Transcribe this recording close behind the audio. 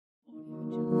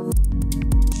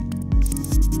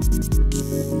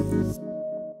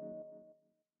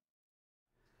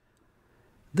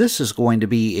This is going to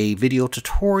be a video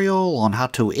tutorial on how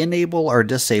to enable or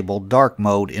disable dark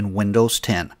mode in Windows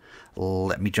 10.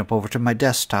 Let me jump over to my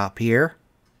desktop here.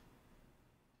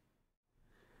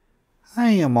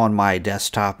 I am on my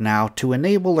desktop now. To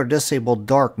enable or disable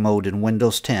dark mode in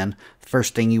Windows 10, the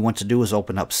first thing you want to do is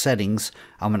open up Settings.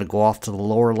 I'm going to go off to the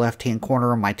lower left hand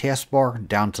corner of my taskbar,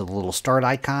 down to the little start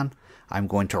icon. I'm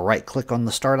going to right click on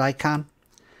the start icon.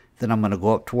 Then I'm going to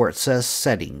go up to where it says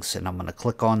Settings, and I'm going to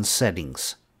click on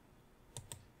Settings.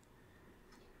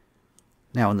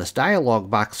 Now in this dialog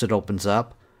box that opens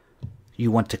up,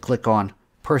 you want to click on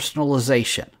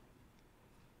Personalization.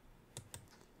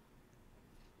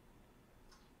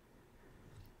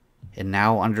 And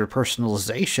now under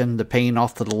Personalization, the pane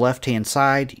off to the left hand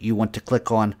side, you want to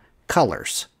click on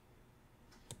Colors.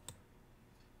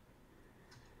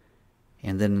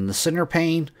 And then in the center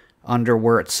pane, under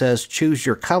where it says Choose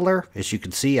Your Color, as you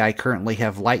can see I currently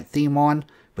have light theme on,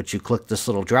 but you click this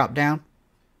little drop down.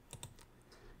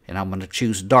 And I'm going to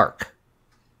choose dark.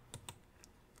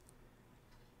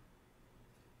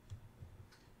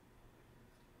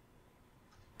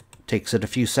 Takes it a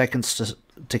few seconds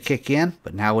to kick in,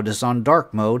 but now it is on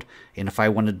dark mode. And if I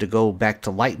wanted to go back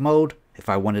to light mode, if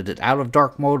I wanted it out of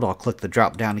dark mode, I'll click the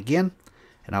drop down again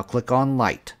and I'll click on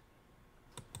light.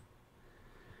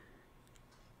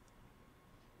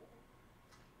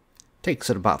 Takes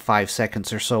it about 5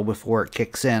 seconds or so before it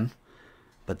kicks in.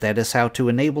 But that is how to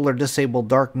enable or disable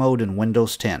dark mode in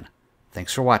Windows 10.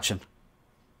 Thanks for watching.